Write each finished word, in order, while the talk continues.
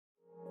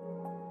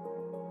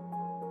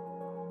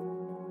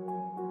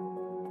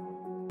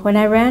When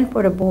I ran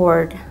for the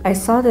board, I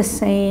saw the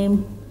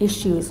same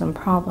issues and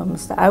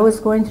problems that I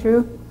was going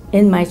through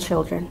in my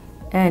children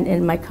and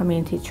in my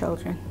community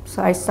children.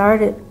 So I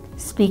started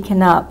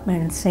speaking up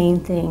and saying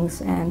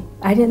things, and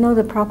I didn't know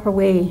the proper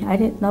way. I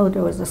didn't know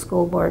there was a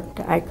school board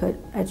that I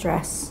could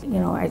address.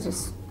 I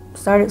just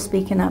started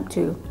speaking up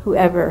to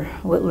whoever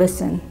would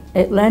listen.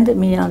 It landed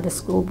me on the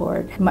school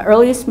board. My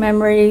earliest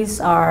memories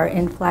are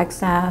in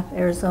Flagstaff,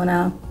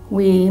 Arizona.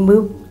 We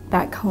moved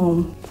back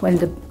home when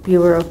the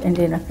Bureau of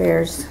Indian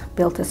Affairs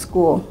built a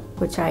school,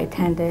 which I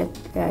attended.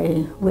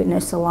 I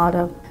witnessed a lot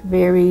of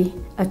very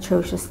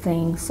atrocious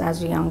things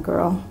as a young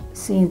girl,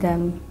 seeing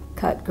them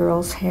cut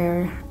girls'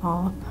 hair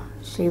off,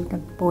 shave the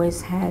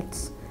boys'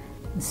 heads,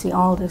 and see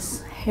all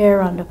this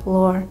hair on the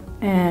floor.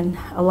 And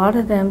a lot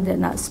of them did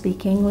not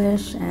speak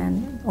English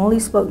and only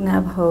spoke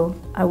Navajo.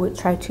 I would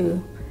try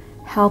to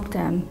help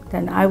them,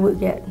 then I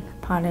would get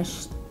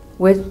punished.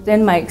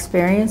 Within my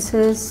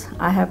experiences,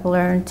 I have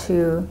learned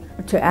to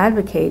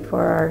advocate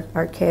for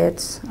our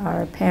kids,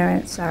 our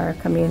parents, our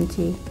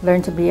community,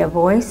 learn to be a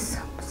voice.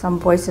 Some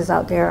voices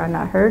out there are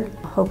not heard.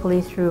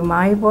 Hopefully through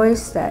my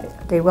voice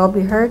that they will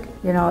be heard.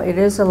 It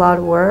is a lot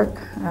of work,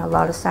 a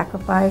lot of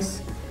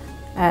sacrifice.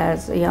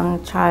 As a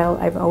young child,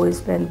 I've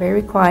always been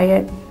very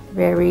quiet,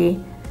 very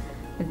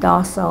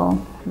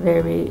docile,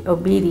 very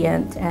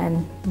obedient,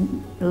 and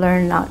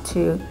learn not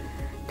to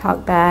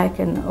talk back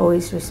and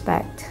always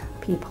respect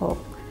people.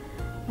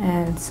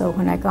 And so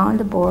when I got on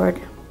the board,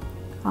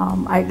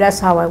 that's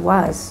how I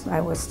was.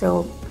 I was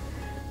still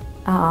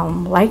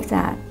like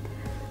that.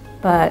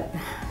 But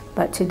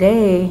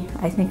today,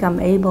 I think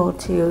I'm able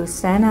to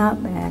stand up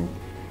and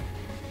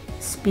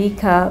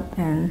speak up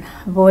and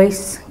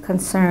voice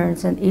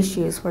concerns and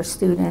issues for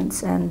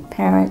students and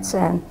parents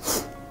and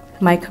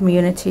my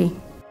community.